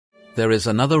There is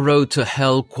another road to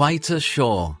hell quite as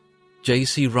sure.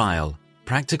 J.C. Ryle,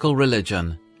 Practical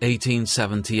Religion,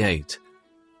 1878.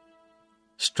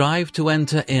 Strive to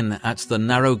enter in at the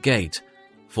narrow gate,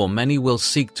 for many will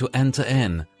seek to enter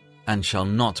in, and shall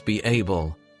not be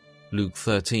able. Luke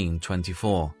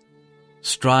 13:24.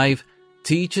 Strive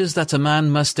teaches that a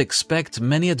man must expect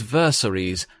many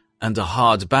adversaries and a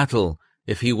hard battle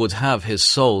if he would have his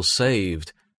soul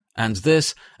saved, and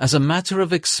this, as a matter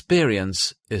of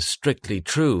experience, is strictly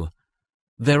true.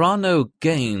 There are no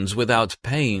gains without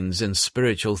pains in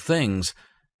spiritual things,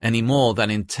 any more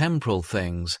than in temporal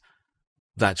things.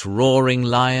 That roaring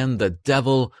lion, the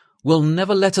devil, will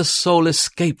never let a soul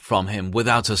escape from him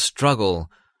without a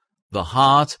struggle. The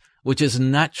heart, which is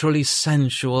naturally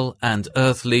sensual and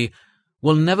earthly,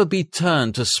 will never be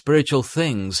turned to spiritual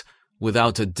things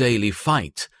without a daily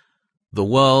fight. The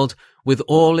world, with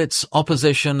all its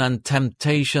opposition and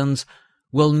temptations,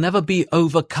 will never be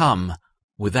overcome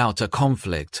without a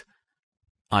conflict.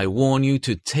 I warn you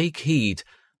to take heed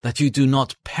that you do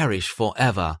not perish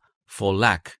forever for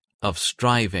lack of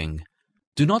striving.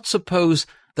 Do not suppose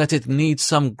that it needs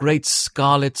some great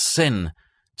scarlet sin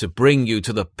to bring you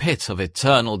to the pit of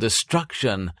eternal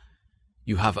destruction.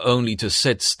 You have only to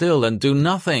sit still and do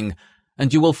nothing,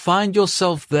 and you will find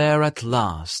yourself there at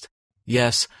last.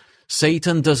 Yes,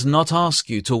 Satan does not ask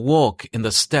you to walk in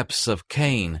the steps of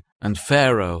Cain and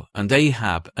Pharaoh and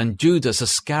Ahab and Judas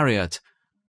Iscariot.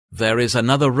 There is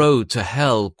another road to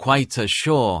hell quite as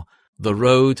sure, the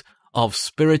road of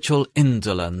spiritual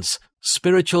indolence,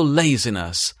 spiritual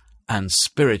laziness, and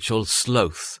spiritual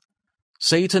sloth.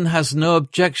 Satan has no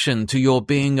objection to your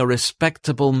being a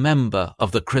respectable member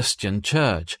of the Christian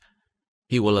church.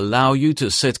 He will allow you to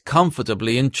sit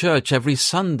comfortably in church every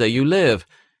Sunday you live.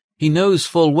 He knows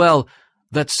full well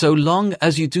that so long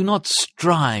as you do not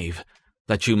strive,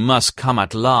 that you must come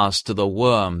at last to the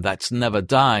worm that never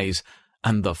dies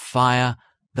and the fire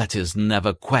that is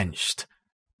never quenched.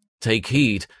 Take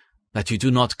heed that you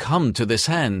do not come to this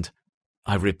end.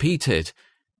 I repeat it,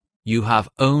 you have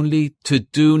only to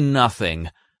do nothing,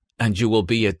 and you will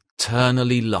be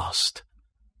eternally lost.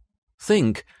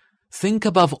 Think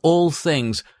above all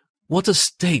things what a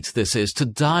state this is to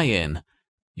die in.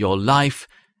 Your life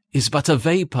is but a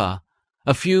vapor.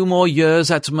 A few more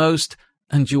years at most,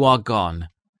 and you are gone.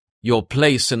 Your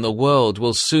place in the world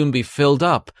will soon be filled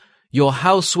up. Your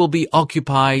house will be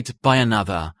occupied by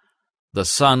another. The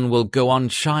sun will go on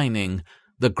shining.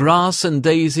 The grass and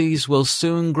daisies will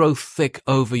soon grow thick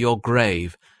over your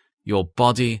grave. Your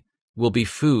body will be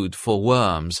food for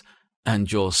worms,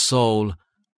 and your soul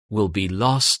will be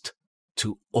lost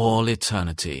to all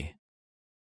eternity.